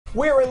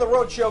We're in the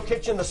Rhode Show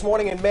kitchen this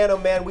morning, and man, oh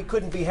man, we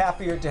couldn't be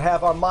happier to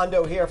have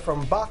Armando here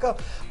from Baca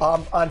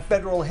on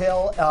Federal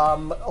Hill.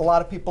 A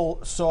lot of people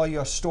saw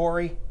your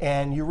story,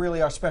 and you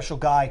really are a special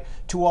guy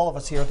to all of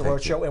us here at the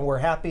Rhode Show, and we're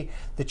happy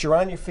that you're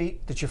on your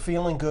feet, that you're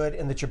feeling good,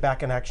 and that you're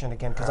back in action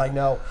again. Because I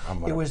know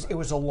it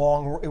was a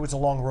long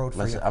road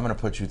for you. I'm going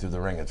to put you through the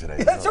ringer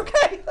today. That's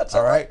okay. That's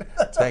all right.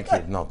 Thank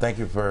you. No, thank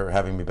you for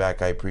having me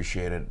back. I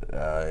appreciate it.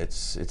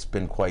 It's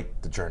been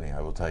quite the journey.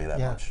 I will tell you that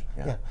much.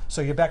 Yeah.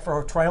 So you're back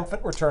for a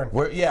triumphant return.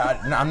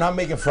 I'm not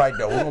making fried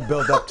dough. We're going to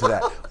build up to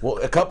that. Well,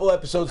 a couple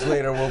episodes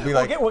later, we'll be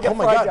like, we'll get oh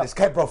my God, this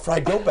guy brought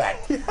fried dough back.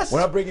 Yes. We're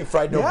not bringing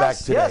fried dough back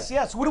today.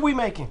 Yes. What are we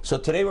making? So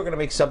today we're going to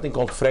make something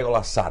called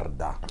Fregola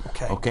Sarda.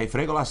 Okay.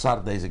 Fregola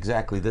Sarda is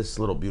exactly this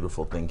little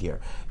beautiful thing here.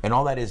 And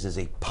all that is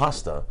a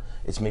pasta.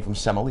 It's made from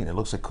semolina. It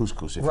looks like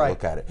couscous if you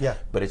look at it. Yeah.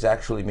 But it's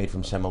actually made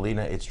from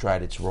semolina. It's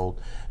dried, it's rolled,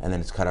 and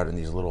then it's cut out in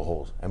these little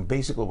holes. And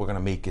basically what we're going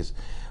to make is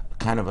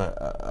kind of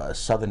a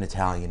Southern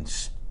Italian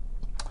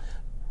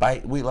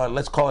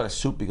let's call it a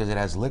soup because it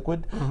has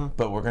liquid,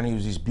 but we're going to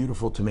use these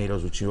beautiful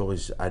tomatoes, which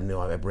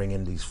I bring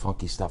in these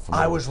funky stuff from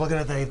I was looking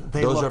at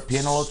those are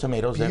pianola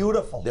tomatoes.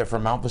 Beautiful. They're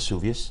from Mount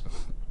Vesuvius.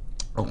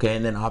 Okay,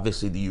 and then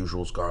obviously the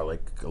usuals,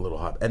 garlic, a little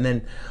hot. And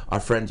then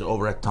our friends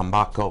over at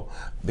Tambaco,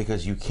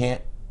 because you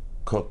can't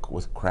cook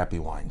with crappy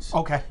wines.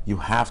 Okay. You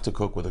have to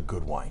cook with a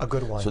good wine. A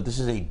good wine. So this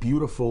is a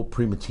beautiful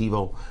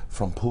Primitivo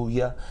from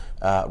Puglia,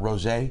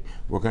 rosé.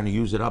 We're going to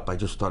use it up. I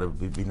just thought it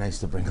would be nice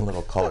to bring a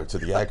little color to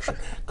the action,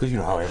 because you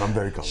know how I am. I'm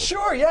very colorful.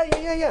 Sure.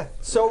 Yeah.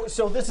 So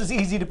this is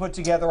easy to put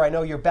together. I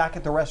know you're back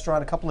at the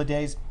restaurant a couple of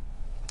days,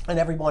 and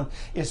everyone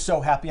is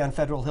so happy on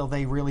Federal Hill.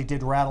 They really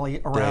did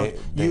rally around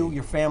you,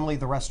 your family,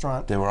 the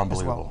restaurant. They were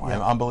unbelievable. As well.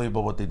 Yeah.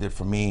 Unbelievable what they did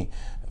for me,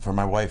 for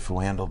my wife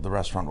who handled the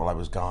restaurant while I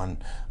was gone,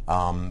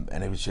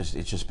 and it's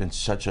just been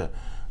such a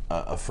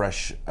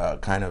fresh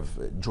kind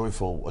of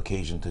joyful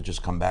occasion to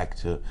just come back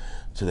to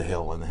the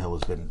Hill, and the Hill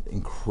has been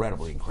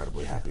incredibly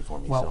happy for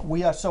me. Well,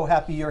 we are so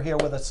happy you're here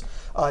with us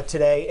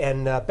today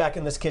and back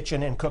in this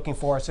kitchen and cooking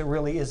for us. It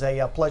really is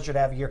a pleasure to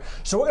have you here.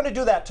 So we're going to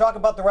do that, talk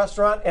about the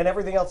restaurant and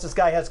everything else this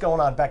guy has going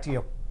on. Back to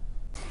you.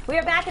 We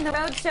are back in the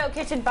Rhode Show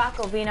kitchen.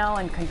 Bacalvino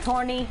and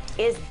Contorni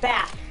is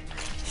back.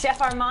 Chef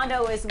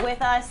Armando is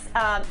with us,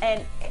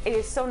 and it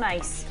is so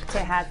nice to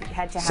have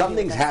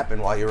Something's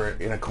happened while you were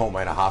in a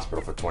coma in a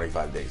hospital for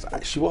 25 days.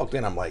 She walked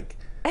in, I'm like,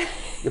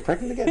 you're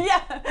pregnant again?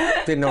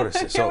 Yeah. Didn't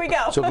notice it. Here we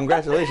go. So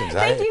congratulations.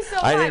 Thank you so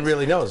much. I didn't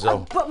really know.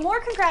 So. But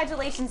more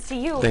congratulations to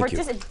you for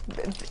just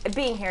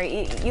being here.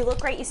 You look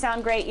great. You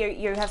sound great.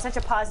 You have such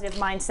a positive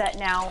mindset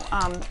now.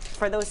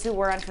 For those who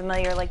were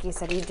unfamiliar, like you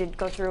said, you did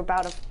go through a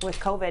bout with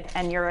COVID,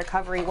 and your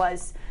recovery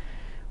was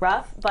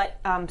rough, but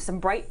some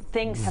bright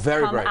things have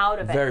come out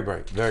of it. Very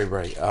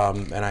bright.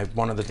 And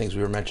one of the things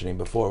we were mentioning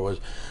before was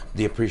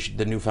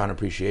the newfound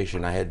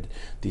appreciation. I had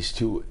these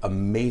two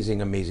amazing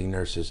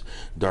nurses,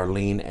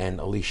 Darlene and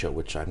Alicia,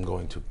 which I'm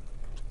going to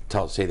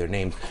say their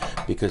names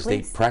because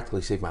they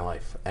practically saved my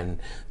life, and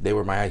they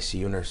were my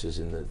ICU nurses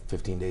in the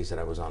 15 days that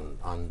I was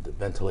on the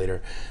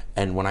ventilator.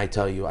 And when I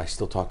tell you, I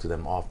still talk to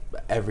them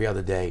every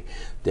other day.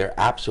 They're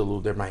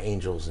my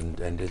angels,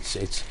 and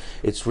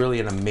it's really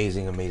an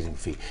amazing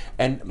feet.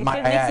 And it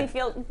makes me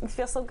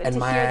feel so good to hear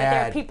that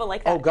there are people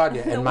like that. Oh God,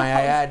 yeah. And I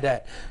add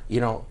that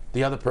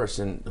the other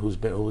person who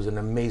was an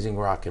amazing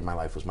rock in my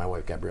life was my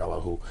wife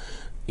Gabriella, who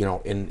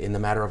in the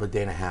matter of a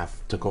day and a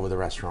half took over the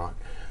restaurant.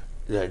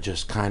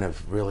 Just kind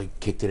of really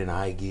kicked it in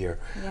high gear.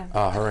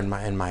 Yeah. Her and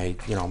my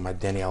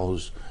Danielle,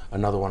 who's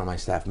another one of my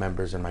staff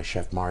members, and my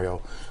chef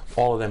Mario,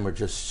 all of them were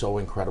just so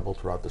incredible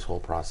throughout this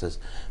whole process.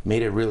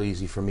 Made it really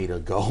easy for me to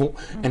go,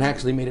 and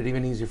actually made it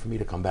even easier for me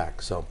to come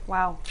back. So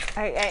wow,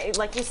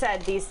 like you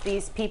said,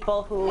 these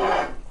people who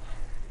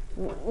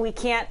we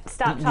can't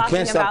stop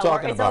talking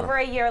about. It's over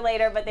a year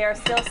later, but there are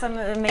still some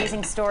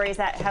amazing stories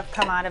that have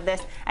come out of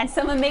this, and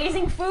some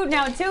amazing food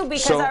now too,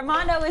 because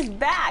Armando is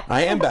back.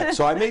 I am back.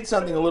 So I made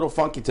something a little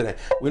funky today.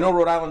 We know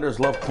Rhode Islanders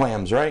love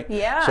clams, right?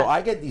 Yeah. So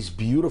I get these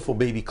beautiful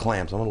baby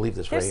clams. I'm going to leave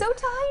this right here. They're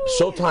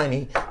So so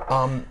tiny.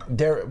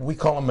 tiny. We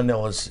call them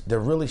manillas. They're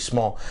really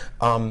small.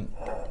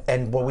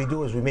 And what we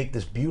do is we make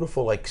this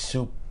beautiful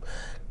soup.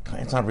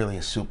 It's not really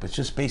a soup. It's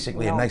just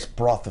basically a nice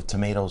broth of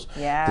tomatoes.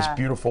 Yeah. This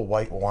beautiful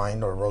white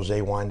wine or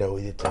rosé wine that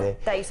we did today.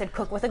 That you said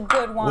cook with a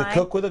good wine. We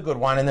cook with a good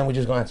wine, and then we're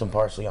just going to add some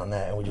parsley on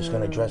that, and we're just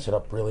going to dress it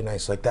up really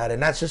nice like that.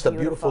 And that's just a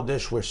beautiful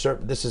dish.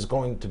 This is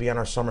going to be on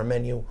our summer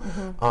menu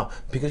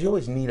because you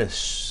always need a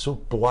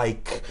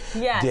soup-like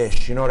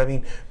dish. You know what I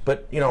mean?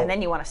 But and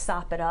then you want to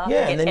sop it up.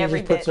 Yeah, and then you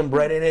just put some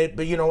bread in it.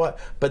 But you know what?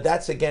 But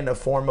that's again a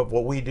form of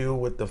what we do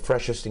with the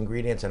freshest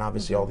ingredients, and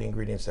obviously all the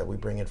ingredients that we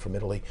bring in from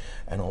Italy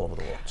and all over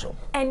the world. So.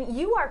 And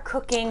you are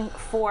cooking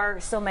for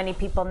so many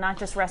people, not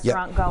just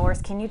restaurant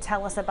goers. Can you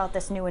tell us about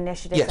this new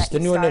initiative? Yes, the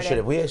new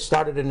initiative. We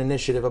started an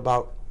initiative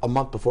about a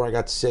month before I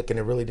got sick, and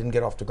it really didn't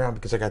get off the ground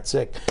because I got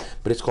sick.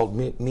 But it's called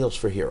Meals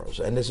for Heroes,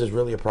 and this is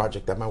really a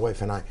project that my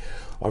wife and I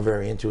are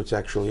very into. It's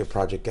actually a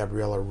project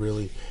Gabriella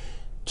really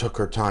took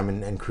her time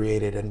and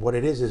created. And what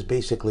it is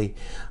basically,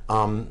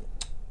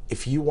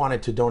 if you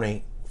wanted to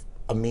donate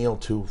a meal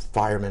to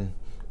firemen,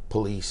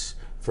 police,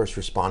 first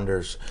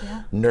responders,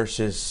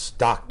 nurses,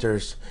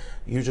 doctors.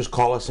 You just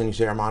call us and you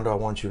say, Armando, I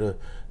want you to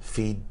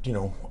feed, you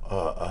know,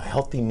 a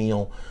healthy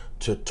meal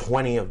to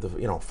 20 of the,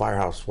 you know,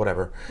 firehouse,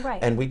 whatever. Right.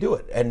 And we do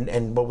it.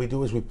 And what we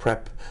do is we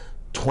prep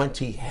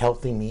 20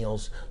 healthy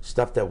meals,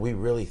 stuff that we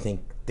really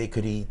think they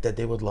could eat, that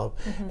they would love,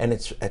 and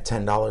it's at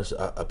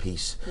 $10 a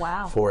piece.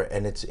 Wow. For it,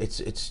 and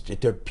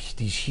they're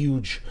these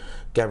huge.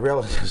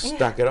 Gabriella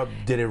stuck it up,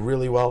 did it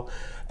really well.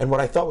 And what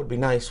I thought would be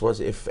nice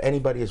was if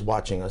anybody is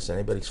watching us,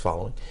 anybody's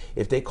following,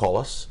 if they call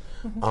us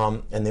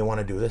and they want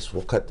to do this,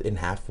 we'll cut in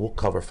half. We'll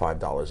cover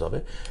 $5 of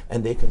it,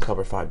 and they can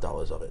cover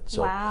 $5 of it.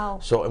 So, wow.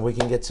 So, and we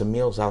can get some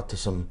meals out to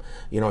some,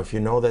 you know, if you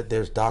know that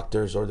there's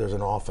doctors or there's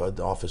an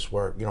office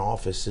work, you know,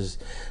 offices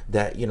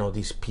that, you know,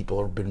 these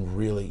people have been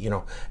really, you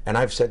know, and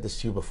I've said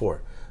this to you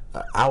before.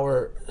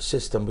 Our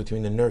system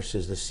between the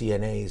nurses, the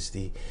CNAs,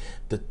 the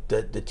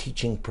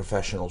teaching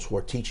professionals who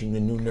are teaching the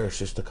new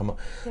nurses to come up.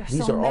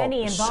 These are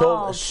many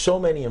involved. So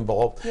many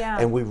involved, yeah.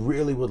 And we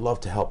really would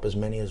love to help as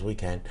many as we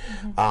can.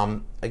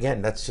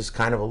 Again, that's just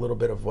kind of a little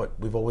bit of what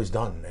we've always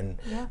done,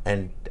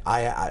 and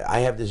I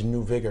have this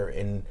new vigor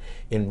in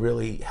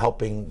really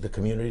helping the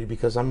community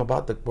because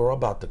we're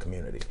about the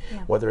community.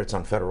 Yeah. Whether it's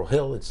on Federal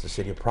Hill, it's the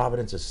city of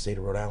Providence, it's the state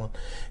of Rhode Island,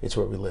 it's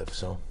where we live.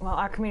 So well,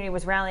 our community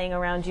was rallying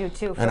around you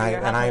too. For and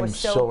your help. I am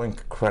so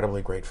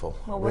incredibly grateful.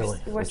 Well, really,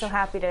 we're so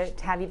happy to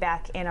have you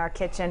back in our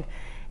kitchen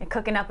and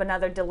cooking up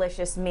another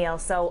delicious meal.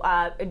 So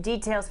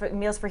details for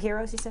Meals for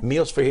Heroes, you said?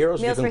 Meals for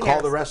Heroes. Meals you can for call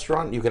Heroes. the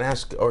restaurant. You can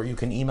ask, or you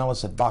can email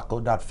us at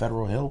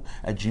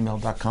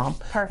baco.federalhill@gmail.com.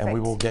 Perfect. And we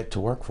will get to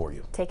work for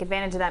you. Take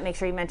advantage of that. Make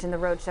sure you mention the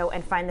Rhode Show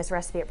and find this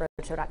recipe at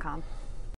rhodeshow.com.